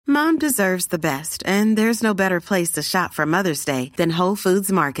Mom deserves the best, and there's no better place to shop for Mother's Day than Whole Foods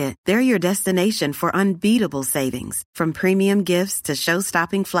Market. They're your destination for unbeatable savings, from premium gifts to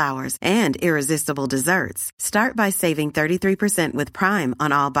show-stopping flowers and irresistible desserts. Start by saving 33% with Prime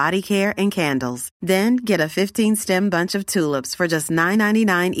on all body care and candles. Then get a 15-stem bunch of tulips for just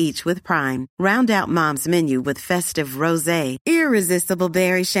 $9.99 each with Prime. Round out Mom's menu with festive rosé, irresistible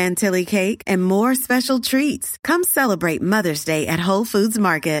berry chantilly cake, and more special treats. Come celebrate Mother's Day at Whole Foods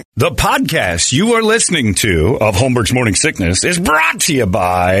Market. The podcast you are listening to of Holmberg's Morning Sickness is brought to you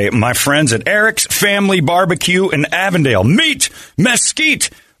by my friends at Eric's Family Barbecue in Avondale. Meet, mesquite,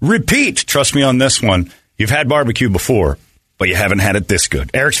 repeat. Trust me on this one. You've had barbecue before, but you haven't had it this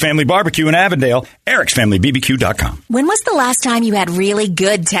good. Eric's Family Barbecue in Avondale, ericsfamilybbq.com. When was the last time you had really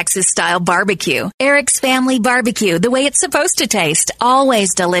good Texas-style barbecue? Eric's Family Barbecue, the way it's supposed to taste.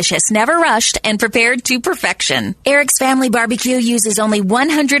 Always delicious, never rushed, and prepared to perfection. Eric's Family Barbecue uses only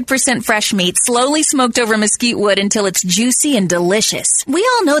 100% fresh meat, slowly smoked over mesquite wood until it's juicy and delicious. We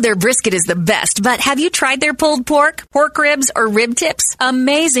all know their brisket is the best, but have you tried their pulled pork, pork ribs, or rib tips?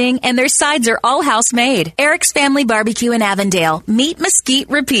 Amazing, and their sides are all house-made. Eric's Family Barbecue in Avondale. Meet, mesquite,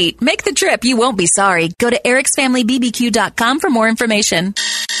 repeat. Make the trip. You won't be sorry. Go to ericsfamilybbq.com for more information.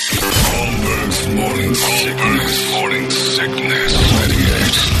 Holmberg's Morning Sickness. Morning Sickness. 98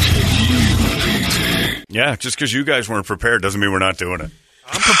 KUPD. Yeah, just because you guys weren't prepared doesn't mean we're not doing it.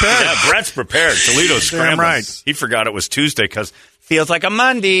 I'm prepared. Yeah, Brett's prepared. Toledo's scrambling. Right. He forgot it was Tuesday because feels like a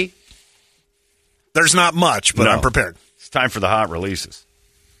Monday. There's not much, but No. I'm prepared. It's time for the hot releases.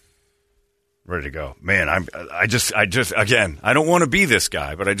 Ready to go. Man, I just, again, I don't want to be this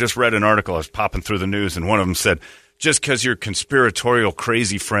guy, but I just read an article. I was popping through the news, and one of them said, just because your conspiratorial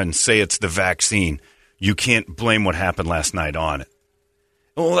crazy friends say it's the vaccine, you can't blame what happened last night on it.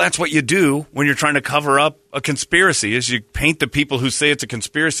 Well, that's what you do when you're trying to cover up a conspiracy, is you paint the people who say it's a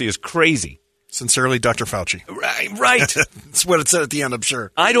conspiracy as crazy. Sincerely, Dr. Fauci. Right. That's what it said at the end, I'm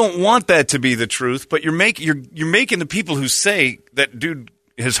sure. I don't want that to be the truth, but you're making the people who say that dude,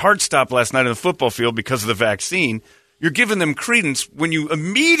 his heart stopped last night on the football field because of the vaccine, you're giving them credence when you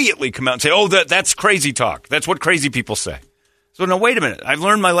immediately come out and say, oh, that's crazy talk. That's what crazy people say. So now, wait a minute. I've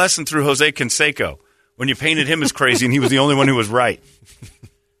learned my lesson through Jose Canseco when you painted him as crazy and he was the only one who was right.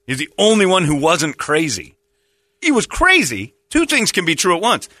 He's the only one who wasn't crazy. He was crazy. Two things can be true at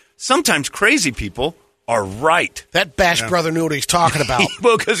once. Sometimes crazy people are right. That Bash brother knew what he's talking about.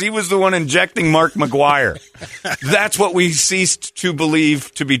 Well, because he was the one injecting Mark McGuire. That's what we ceased to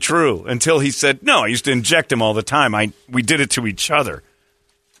believe to be true until he said, no, I used to inject him all the time. We did it to each other.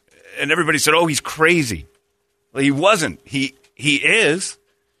 And everybody said, oh, he's crazy. Well, he wasn't. He is,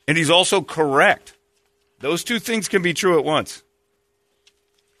 and he's also correct. Those two things can be true at once.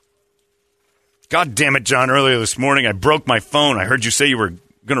 God damn it, John, earlier this morning I broke my phone. I heard you say you were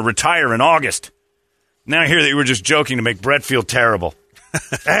going to retire in August. Now I hear that you were just joking to make Brett feel terrible.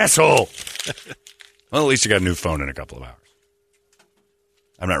 Asshole. Well, at least you got a new phone in a couple of hours.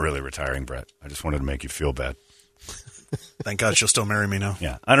 I'm not really retiring, Brett. I just wanted to make you feel bad. Thank God she'll still marry me now.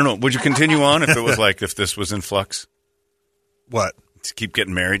 Yeah. I don't know. Would you continue on if it was like, if this was in flux? What? To keep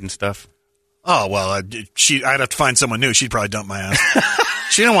getting married and stuff? Oh, well, I'd have to find someone new. She'd probably dump my ass.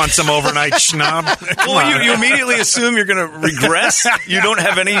 She don't want some overnight schnob. Well, you immediately assume you're going to regress. You don't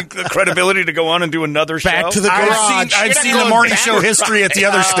have any credibility to go on and do another show. Back to the garage. I've seen the morning show history at the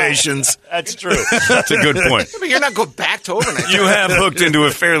other stations. That's true. That's a good point. But you're not going back to overnight. You have hooked into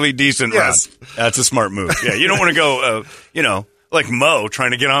a fairly decent Yes. run. That's a smart move. Yeah, you don't want to go, like Mo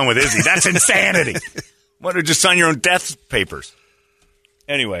trying to get on with Izzy. That's insanity. Why don't you just sign your own death papers?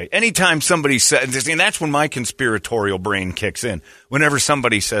 Anyway, anytime somebody says, and that's when my conspiratorial brain kicks in. Whenever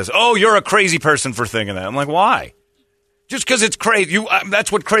somebody says, oh, you're a crazy person for thinking that. I'm like, why? Just because it's crazy.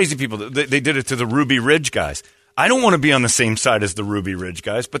 That's what crazy people do. They did it to the Ruby Ridge guys. I don't want to be on the same side as the Ruby Ridge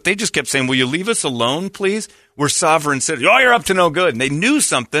guys, but they just kept saying, will you leave us alone, please? We're sovereign citizens. Oh, you're up to no good. And they knew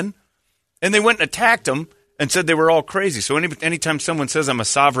something, and they went and attacked them and said they were all crazy. So anytime someone says I'm a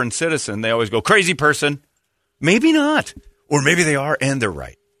sovereign citizen, they always go, crazy person. Maybe not. Or maybe they are and they're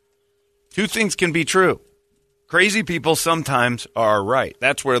right. Two things can be true. Crazy people sometimes are right.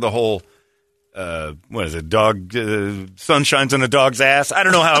 That's where the whole, what is it, sun shines on a dog's ass? I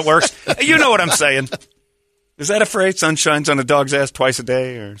don't know how it works. You know what I'm saying. Is that a phrase? Sun shines on a dog's ass twice a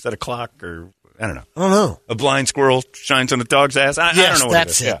day? Or is that a clock? Or I don't know. I don't know. A blind squirrel shines on a dog's ass? I don't know what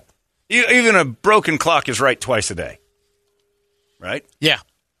that's it is. it. Yeah. Even a broken clock is right twice a day. Right? Yeah.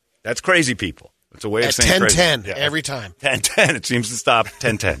 That's crazy people. It's a way of At saying 10-10 crazy. every time. 10-10. It seems to stop.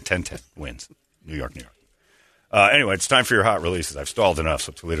 10-10. 10-10 wins. New York. Anyway, it's time for your hot releases. I've stalled enough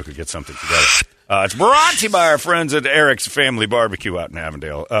so Toledo could get something together. It's brought to you by our friends at Eric's Family Barbecue out in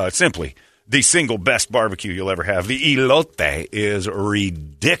Avondale. Simply the single best barbecue you'll ever have. The elote is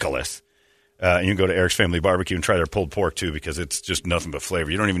ridiculous. You can go to Eric's Family Barbecue and try their pulled pork, too, because it's just nothing but flavor.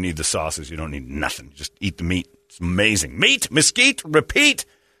 You don't even need the sauces. You don't need nothing. Just eat the meat. It's amazing. Meat, mesquite, repeat.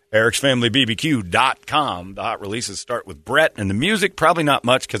 Eric'sFamilyBBQ.com. The hot releases start with Brett. And the music, probably not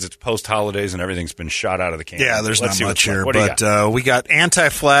much because it's post-holidays and everything's been shot out of the can. Yeah, there's Let's not see much here. What do you But got? we got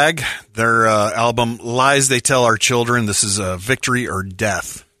Anti-Flag, their album Lies They Tell Our Children. This is Victory or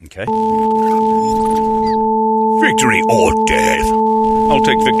Death. Okay. Victory or death. I'll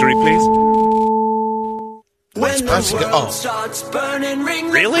take victory, please. When the world starts burning, ring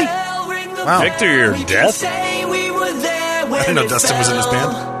the Really? bell, ring the Wow. bell. Victory or We can death? say we were there when I didn't know it Dustin was in this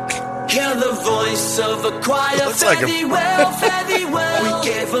fell. band. Hear the voice of a choir. Looks like fare him. thee well, fare thee well. We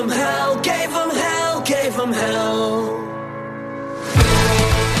gave them hell, gave them hell, gave them hell.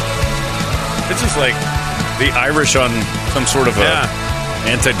 This is like the Irish on some sort of a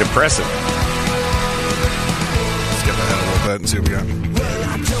antidepressant. Skip ahead a little bit and see what we got. Well,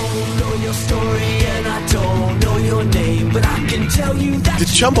 I don't know your story and I don't know your name, but I can tell you that Did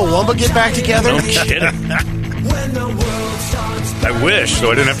Chumbawamba get back together? No kidding. when the world starts I wish,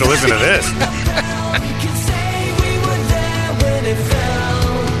 so I didn't have to listen to this. we can say we were there when it fell.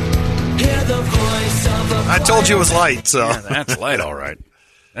 Hear the voice of a I told you it was light, so. Yeah, that's light, all right.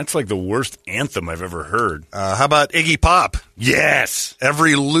 That's like the worst anthem I've ever heard. How about Iggy Pop? Yes.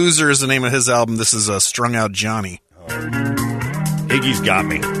 Every Loser is the name of his album. This is Strung Out Johnny. Iggy's got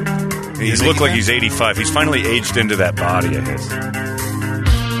me. He's looked like he's 85. He's finally aged into that body of his.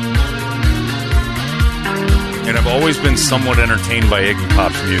 And I've always been somewhat entertained by Iggy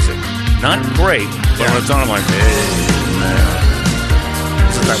Pop's music. Not great, but when it's on, I'm like, hey,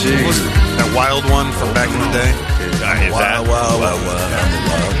 Is it what was it? That Wild one from back in the day? is that? Wild.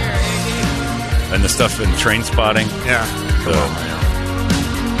 And the stuff in Train Spotting. Yeah.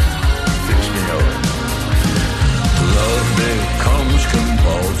 Love becomes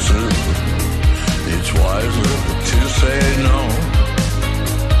compulsive. It's wiser to say no.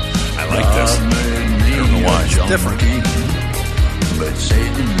 I like this. I don't know why. It's different. But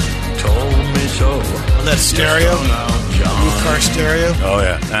Satan told me so. On that stereo? Youth car stereo? Oh,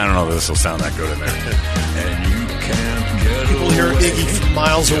 yeah. I don't know if this will sound that good in there. And you can't get People hear Iggy from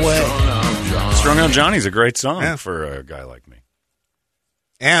miles away. Strung Out Johnny's a great song Yeah. for a guy like me.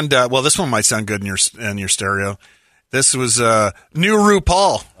 And, well, this one might sound good in your stereo. This was new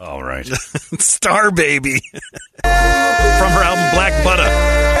RuPaul. All right. Star Baby. From her album Black Butter.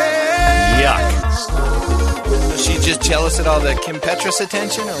 Yuck. Was she just jealous at all the Kim Petras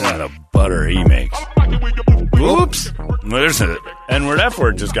attention? Or Not a butter he makes. Oops. There's an N-word,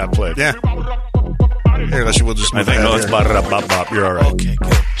 F-word just got played. Yeah. Here, we'll just I move think, ahead no, it's here. bop. You're all right. Okay,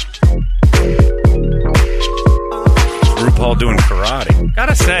 good. RuPaul doing karate.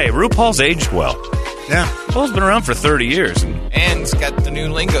 Gotta say, RuPaul's aged well. Yeah. RuPaul's been around for 30 years. And and it's got the new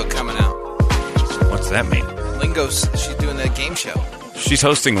Lingo coming out. what's that mean? Lingo's, she's doing the game show. She's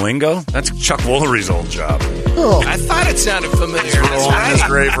hosting Lingo? That's Chuck Woolery's old job. I thought it sounded familiar. That's Rolling in his right.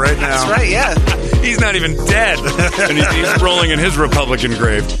 grave right now. That's right, yeah. He's not even dead. And he's rolling in his Republican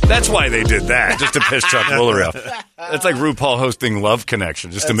grave. That's why they did that, just to piss Chuck Woolery off. That's like RuPaul hosting Love Connection,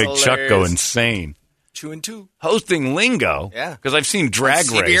 just to That's make Chuck go hilarious. insane. 2 and 2. Hosting Lingo? Yeah. Because I've seen Drag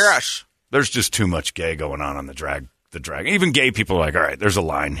CB Race. Rush. There's just too much gay going on the drag. Even gay people are like, all right, there's a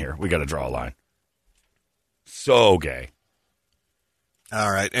line here. We got to draw a line. So gay. All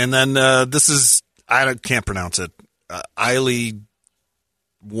right. And then this is, can't pronounce it. Eiley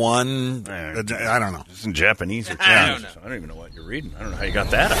 1. I don't know. This is in Japanese or I Chinese. don't know. I don't even know what you're reading. I don't know how you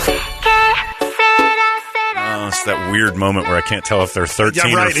got that out. Oh, it's that weird moment where I can't tell if they're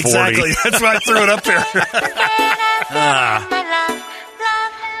 13 Yeah, right, or 40. exactly. That's why I threw it up there.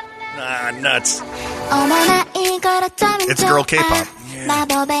 Nuts. It's girl K-pop.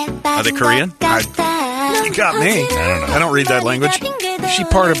 Are they Korean? You got me. I don't know. I don't read that language. Is she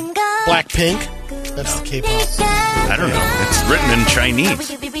part of Blackpink? That's the K-pop. I don't know. It's written in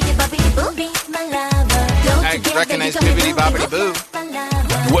Chinese. I recognize Bibbidi Bobbidi Boo.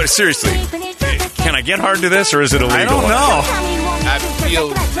 What? Seriously? Can I get hard to this, or is it illegal? I don't know. I feel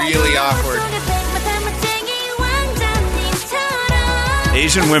really awkward.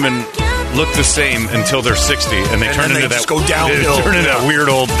 Asian women look the same until they're 60, and they And turn then into they that just go downhill. They turn into that weird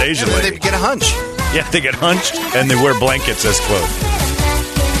old Asian They lady. get a hunch. Yeah, they get hunched and they wear blankets as clothes.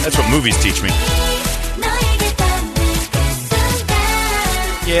 That's what movies teach me.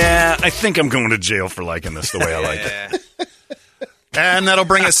 Yeah, I think I'm going to jail for liking this the way I like it. And that'll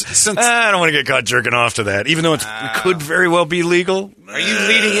bring us since I don't want to get caught jerking off to that, even though it could very well be legal. Are you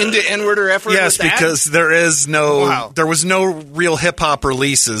leading into N-word or F-word? yes, with that? because there was no real hip hop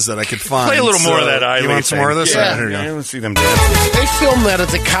releases that I could find. Play a little more of that Eiley You want some thing. more of this? Yeah. All right, here you Yeah, go. let's see them dance. They filmed that at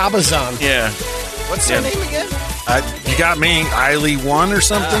the Cabazon. Yeah. What's their name again? You got me, Eiley 1 or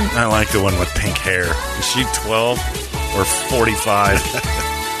something? I like the one with pink hair. Is she 12 or 45?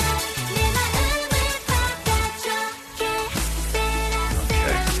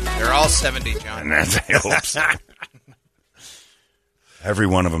 They're all 70, John. And that's, I hope so. Every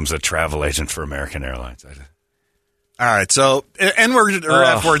one of them's a travel agent for American Airlines. All right, so N-word or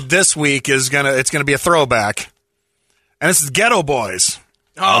F-word this week it's gonna be a throwback. And this is Ghetto Boys.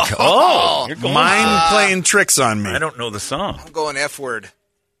 Okay. Oh, you're going. Mind playing tricks on me. I don't know the song. I'm going F-word.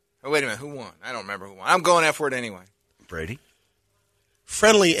 Oh, wait a minute. Who won? I don't remember who won. I'm going F-word anyway. Brady?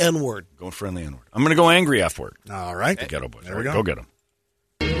 Friendly N-word. Going friendly N-word. I'm going to go angry F-word. All right. The Ghetto Boys. There we go. Go get them.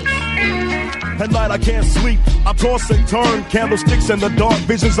 At night I can't sleep, I toss and turn. Candlesticks in the dark,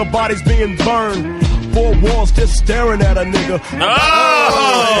 visions of bodies being burned. Four walls just staring at a nigga.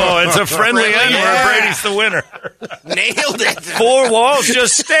 Oh, it's a friendly N-word. Yeah. Brady's the winner. Nailed it. 4 walls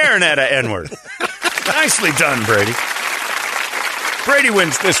just staring at an N-word. Nicely done, Brady. Brady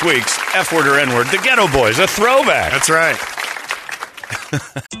wins this week's F-word or N-word. The Ghetto Boys, a throwback. That's right.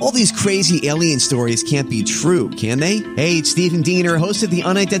 All these crazy alien stories can't be true, can they? Hey, it's Stephen Diener, host of the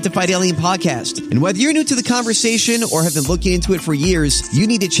Unidentified Alien Podcast. And whether you're new to the conversation or have been looking into it for years, you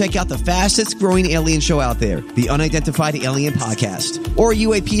need to check out the fastest growing alien show out there, the Unidentified Alien Podcast, or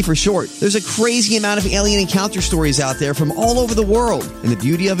UAP for short. There's a crazy amount of alien encounter stories out there from all over the world. And the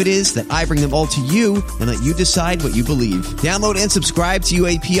beauty of it is that I bring them all to you and let you decide what you believe. Download and subscribe to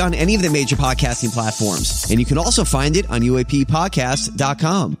UAP on any of the major podcasting platforms. And you can also find it on UAPpodcast.com.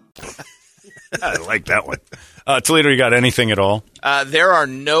 I like that one. Toledo, you got anything at all? There are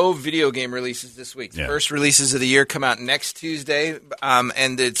no video game releases this week. The Yeah. first releases of the year come out next Tuesday,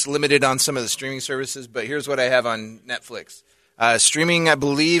 and it's limited on some of the streaming services. But here's what I have on Netflix. Streaming, I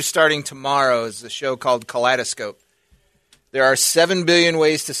believe, starting tomorrow is a show called Kaleidoscope. There are 7 billion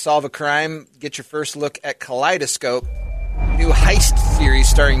ways to solve a crime. Get your first look at Kaleidoscope. New heist series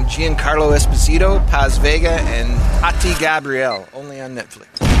starring Giancarlo Esposito, Paz Vega, and Tati Gabrielle. Only on Netflix.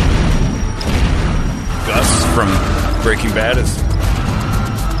 Gus from Breaking Bad is...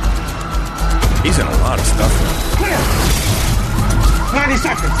 He's in a lot of stuff. 90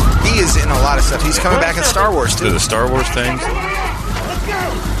 seconds. He is in a lot of stuff. He's coming back in Star Wars, To too. the Star Wars things.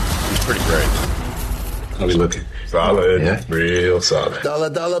 He's pretty great. How we looking? Solid. Yeah. Real solid.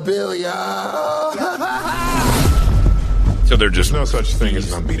 Dollar bill, y'all. So they're just... No such thing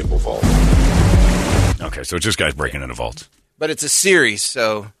as an unbeatable vault. Okay, so it's just guys breaking into vaults. But it's a series,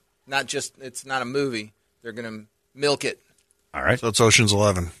 so it's not a movie. They're going to milk it. All right. So it's Ocean's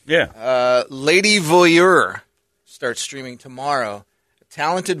 11. Yeah. Lady Voyeur starts streaming tomorrow. A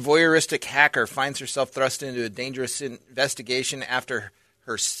talented voyeuristic hacker finds herself thrust into a dangerous investigation after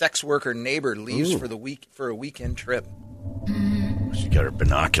her sex worker neighbor leaves for a weekend trip. She got her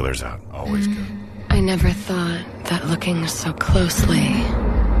binoculars out. Always good. I never thought that looking so closely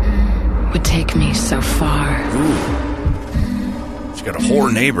would take me so far. She's got a whore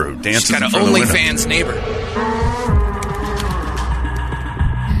neighbor who dances She's got in an front of the window. OnlyFans neighbor.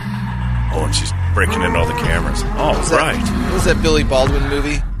 Oh, and she's breaking into all the cameras. Oh, right. What was that Billy Baldwin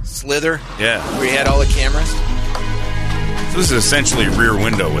movie? Slither? Yeah. Where he had all the cameras? So this is essentially Rear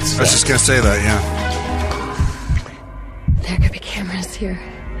Window with sex. I was just going to say that, yeah. There could be cameras here.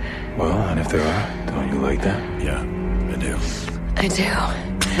 Well, and if there are, don't you like that? Yeah, I do. I do.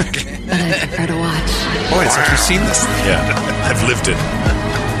 But I prefer to watch. Boy, it's like you've seen this. Yeah, I've lived it.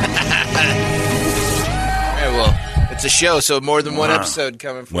 Yeah, well, it's a show, so more than one episode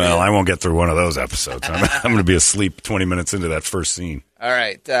coming for Well, you. I won't get through one of those episodes. I'm going to be asleep 20 minutes into that first scene. All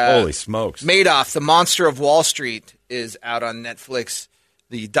right. Holy smokes. Madoff, The Monster of Wall Street, is out on Netflix.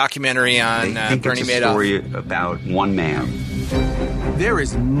 The documentary on Bernie Madoff. Story about one man. There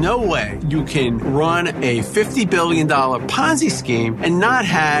is no way you can run a $50 billion Ponzi scheme and not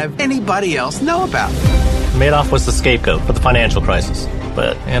have anybody else know about it. Madoff was the scapegoat for the financial crisis.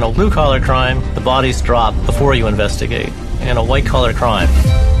 But in a blue-collar crime, the bodies drop before you investigate. In a white-collar crime,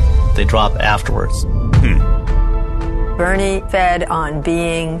 they drop afterwards. Bernie fed on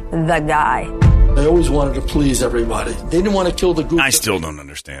being the guy. They always wanted to please everybody. They didn't want to kill the group. I still don't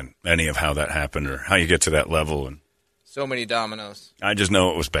understand any of how that happened or how you get to that level. And So many dominoes. I just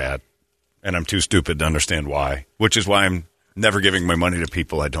know it was bad, and I'm too stupid to understand why, which is why I'm never giving my money to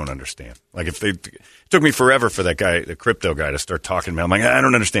people I don't understand. Like if it took me forever for that guy, the crypto guy, to start talking to me. I'm like, I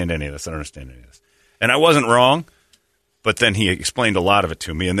don't understand any of this. I don't understand any of this. And I wasn't wrong. But then he explained a lot of it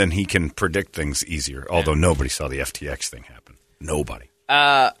to me, and then he can predict things easier, although nobody saw the FTX thing happen. Nobody.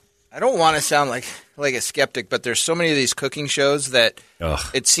 I don't want to sound like a skeptic, but there's so many of these cooking shows that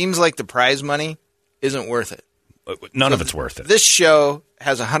it seems like the prize money isn't worth it. None of it's worth it. This show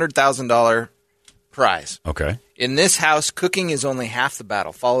has a $100,000 prize. Okay. In this house, cooking is only half the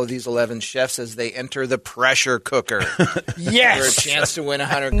battle. Follow these 11 chefs as they enter the pressure cooker. Yes! For a chance to win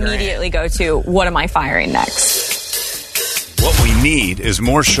 $100,000. Immediately go to, what am I firing next? What we need is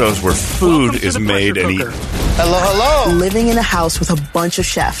more shows where food is made and eaten. Hello. Living in a house with a bunch of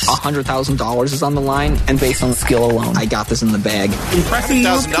chefs. $100,000 is on the line, and based on skill alone, I got this in the bag.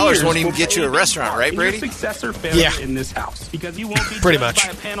 $100,000 won't even get you a restaurant, right, Brady? Yeah. In this house, because you won't be pretty much.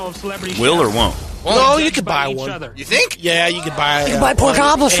 by a panel of celebrity Will or chefs. won't? No, you could buy one. You think? Yeah, you could buy. You can buy pork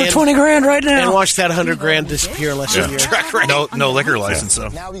obelisk for $20,000 right now. And watch that $100,000 disappear less than a year. No liquor license, though.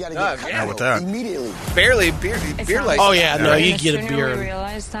 Now we got to Oh, get Not with that. immediately. Barely beer license. Oh yeah, no, you The get a sooner beer. we And,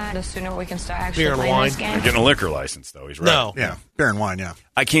 realize that, the sooner we can start actually beer and playing wine. this game. You're getting a liquor license, though. He's right. No. Yeah, beer and wine, yeah.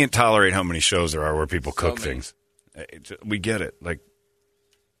 I can't tolerate how many shows there are where people cook things. We get it. Like,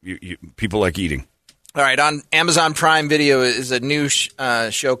 people like eating. All right, on Amazon Prime Video is a new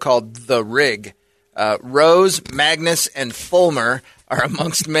show called The Rig. Rose, Magnus, and Fulmer are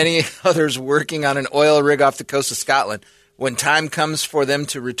amongst many others working on an oil rig off the coast of Scotland. When time comes for them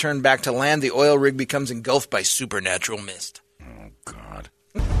to return back to land, the oil rig becomes engulfed by supernatural mist. Oh, God.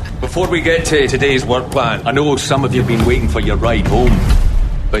 Before we get to today's work plan, I know some of you have been waiting for your ride home,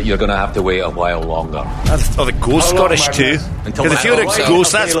 but you're going to have to wait a while longer. The ghost Scottish too. Because if you're a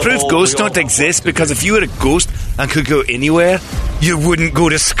ghost, that's proof ghosts don't exist. Because if you were a ghost and could go anywhere, you wouldn't go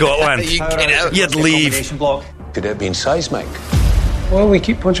to Scotland. You'd leave. Could it have been seismic? Well, we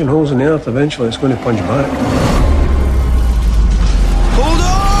keep punching holes in the earth. Eventually, it's going to punch back. Hold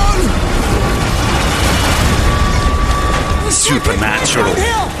on! Supernatural.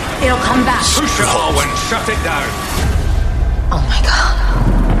 It'll come back. Push it all and shut it down. Oh my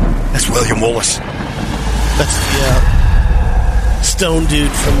God. That's William Wallace. That's the stone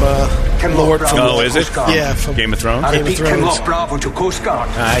dude from Lord. Oh, is it? Yeah, from Game of Thrones. I Game of repeat, Thrones. Kinloch Bravo to Coast Guard.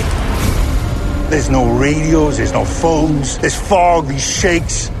 Aye. There's no radios, there's no phones, there's fog, these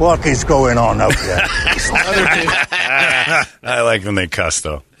shakes. What is going on out there? I like when they cuss,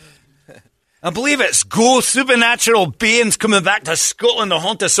 though. I believe it's ghost supernatural beings coming back to Scotland to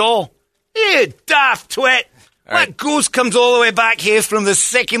haunt us all. You daft twit. What ghost comes all the way back here from the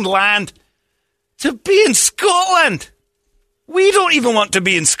second land to be in Scotland? We don't even want to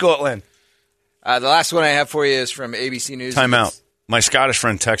be in Scotland. The last one I have for you is from ABC News. Time out. My Scottish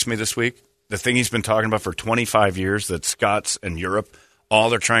friend texted me this week. The thing he's been talking about for 25 years, that Scots and Europe, all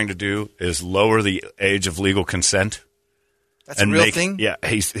they're trying to do is lower the age of legal consent. That's a real thing? Yeah,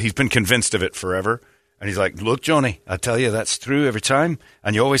 he's been convinced of it forever. And he's like, look, Johnny, I tell you, that's true every time.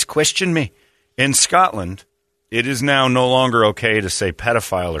 And you always question me. In Scotland, it is now no longer okay to say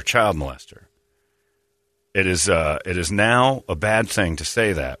pedophile or child molester. It is now a bad thing to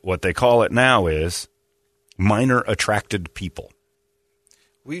say that. What they call it now is minor attracted people.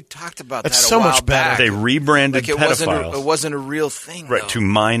 We talked about That's that so a while much better. back. They rebranded Like it pedophiles. wasn't a real thing, Right, though. to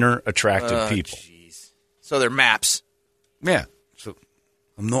minor attracted people. Jeez. So they're maps. Yeah. So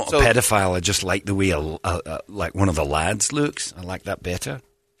I'm not So- a pedophile. I just like the way like one of the lads looks. I like that better.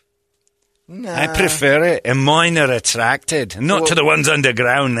 Nah. I prefer it. A minor attracted. Not Well- to the ones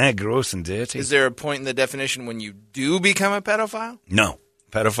underground. They're gross and dirty. Is there a point in the definition when you do become a pedophile? No.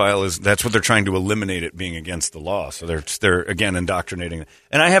 Pedophile that's what they're trying to eliminate it being against the law. So they're again indoctrinating.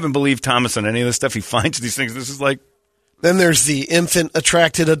 And I haven't believed Thomas on any of this stuff. He finds these things. This is like Then there's the infant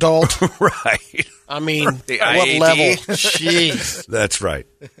attracted adult. right. I mean, The what IAD. level? Jeez. That's right.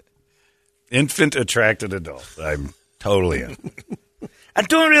 Infant attracted adult. I'm totally in. I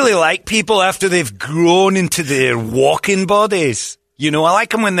don't really like people after they've grown into their walking bodies. You know, I like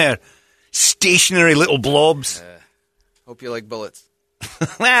them when they're stationary little blobs. Hope you like bullets.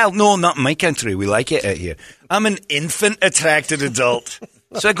 Well, no, not in my country. We like it out here. I'm an infant attracted adult.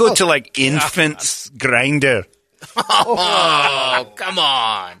 So I go to like infants grinder. Oh, come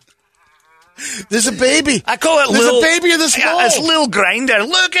on. There's a baby. I call it There's little a baby in this yeah, hole. it's little grinder.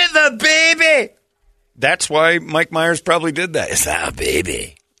 Look at the baby. That's why Mike Myers probably did that. Is that a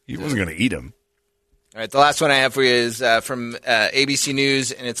baby? He wasn't going to eat him. All right, the last one I have for you is from ABC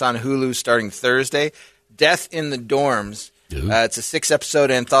News, and it's on Hulu starting Thursday. Death in the Dorms. It's a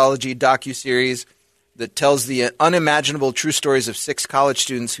 6-episode anthology docuseries that tells the unimaginable true stories of 6 college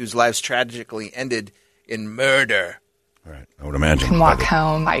students whose lives tragically ended in murder. Right, I would imagine. You can walk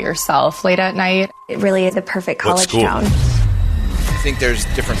home by yourself late at night. It really is a perfect What college school? town. I think there's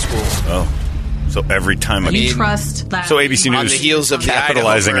different schools. Oh. So every time You trust that. So ABC News on the heels of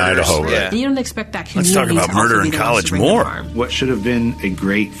capitalizing the Idaho. murders. Right? You don't expect that Let's community talk about to also murder be in the ones college to bring the more. harm. What should have been a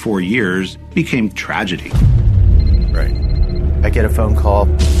great 4 years became tragedy. Right. I get a phone call.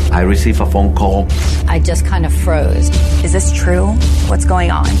 I receive a phone call. I just kind of froze. Is this true? What's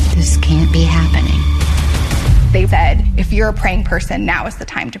going on? This can't be happening. They said, if you're a praying person, now is the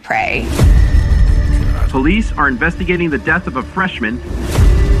time to pray. Police are investigating the death of a freshman.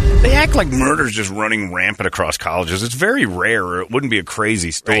 They act like murder's just running rampant across colleges. It's very rare, or it wouldn't be a crazy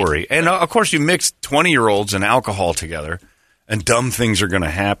story. Right. And, of course, you mix 20-year-olds and alcohol together, and dumb things are going to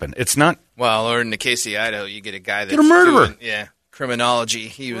happen. It's not... Well, or in the case of Idaho, you get a guy that's a murderer. doing, criminology.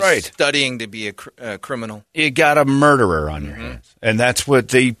 He was Right. studying to be a criminal. You got a murderer on your hands. And that's what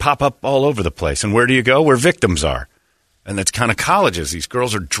they pop up all over the place. And where do you go? Where victims are. And that's kind of colleges. These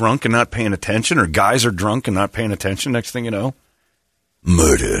girls are drunk and not paying attention, or guys are drunk and not paying attention. Next thing you know,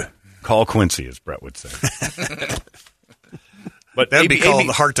 murder. Call Quincy, as Brett would say. But That'd be called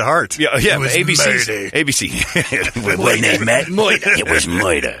heart to heart. Yeah, It was ABC. When they met, it was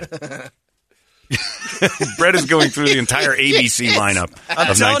murder. Brett is going through the entire ABC lineup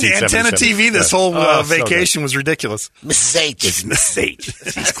I'm of telling you, 1977. Antenna TV, this whole vacation was ridiculous. Mrs. H. It's Miss H.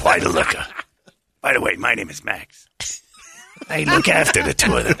 She's quite a looker. By the way, my name is Max. I look after the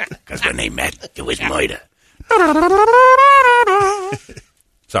two of them, because when they met, it was murder.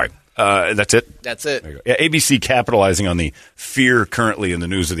 Sorry. That's it? That's it. There you go. Yeah, ABC capitalizing on the fear currently in the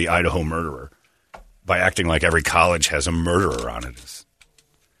news of the Idaho murderer by acting like every college has a murderer on it.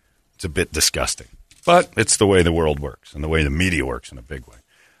 It's a bit disgusting. But it's the way the world works and the way the media works in a big way.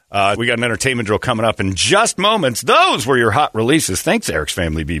 We got an entertainment drill coming up in just moments. Those were your hot releases. Thanks, Eric's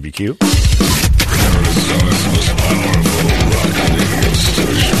Family BBQ.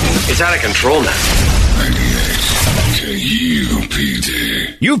 It's out of control now.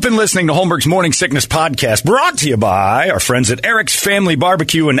 You've been listening to Holmberg's Morning Sickness Podcast, brought to you by our friends at Eric's Family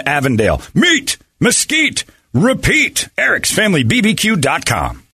Barbecue in Avondale. Meet, mesquite, repeat. Eric'sFamilyBBQ.com.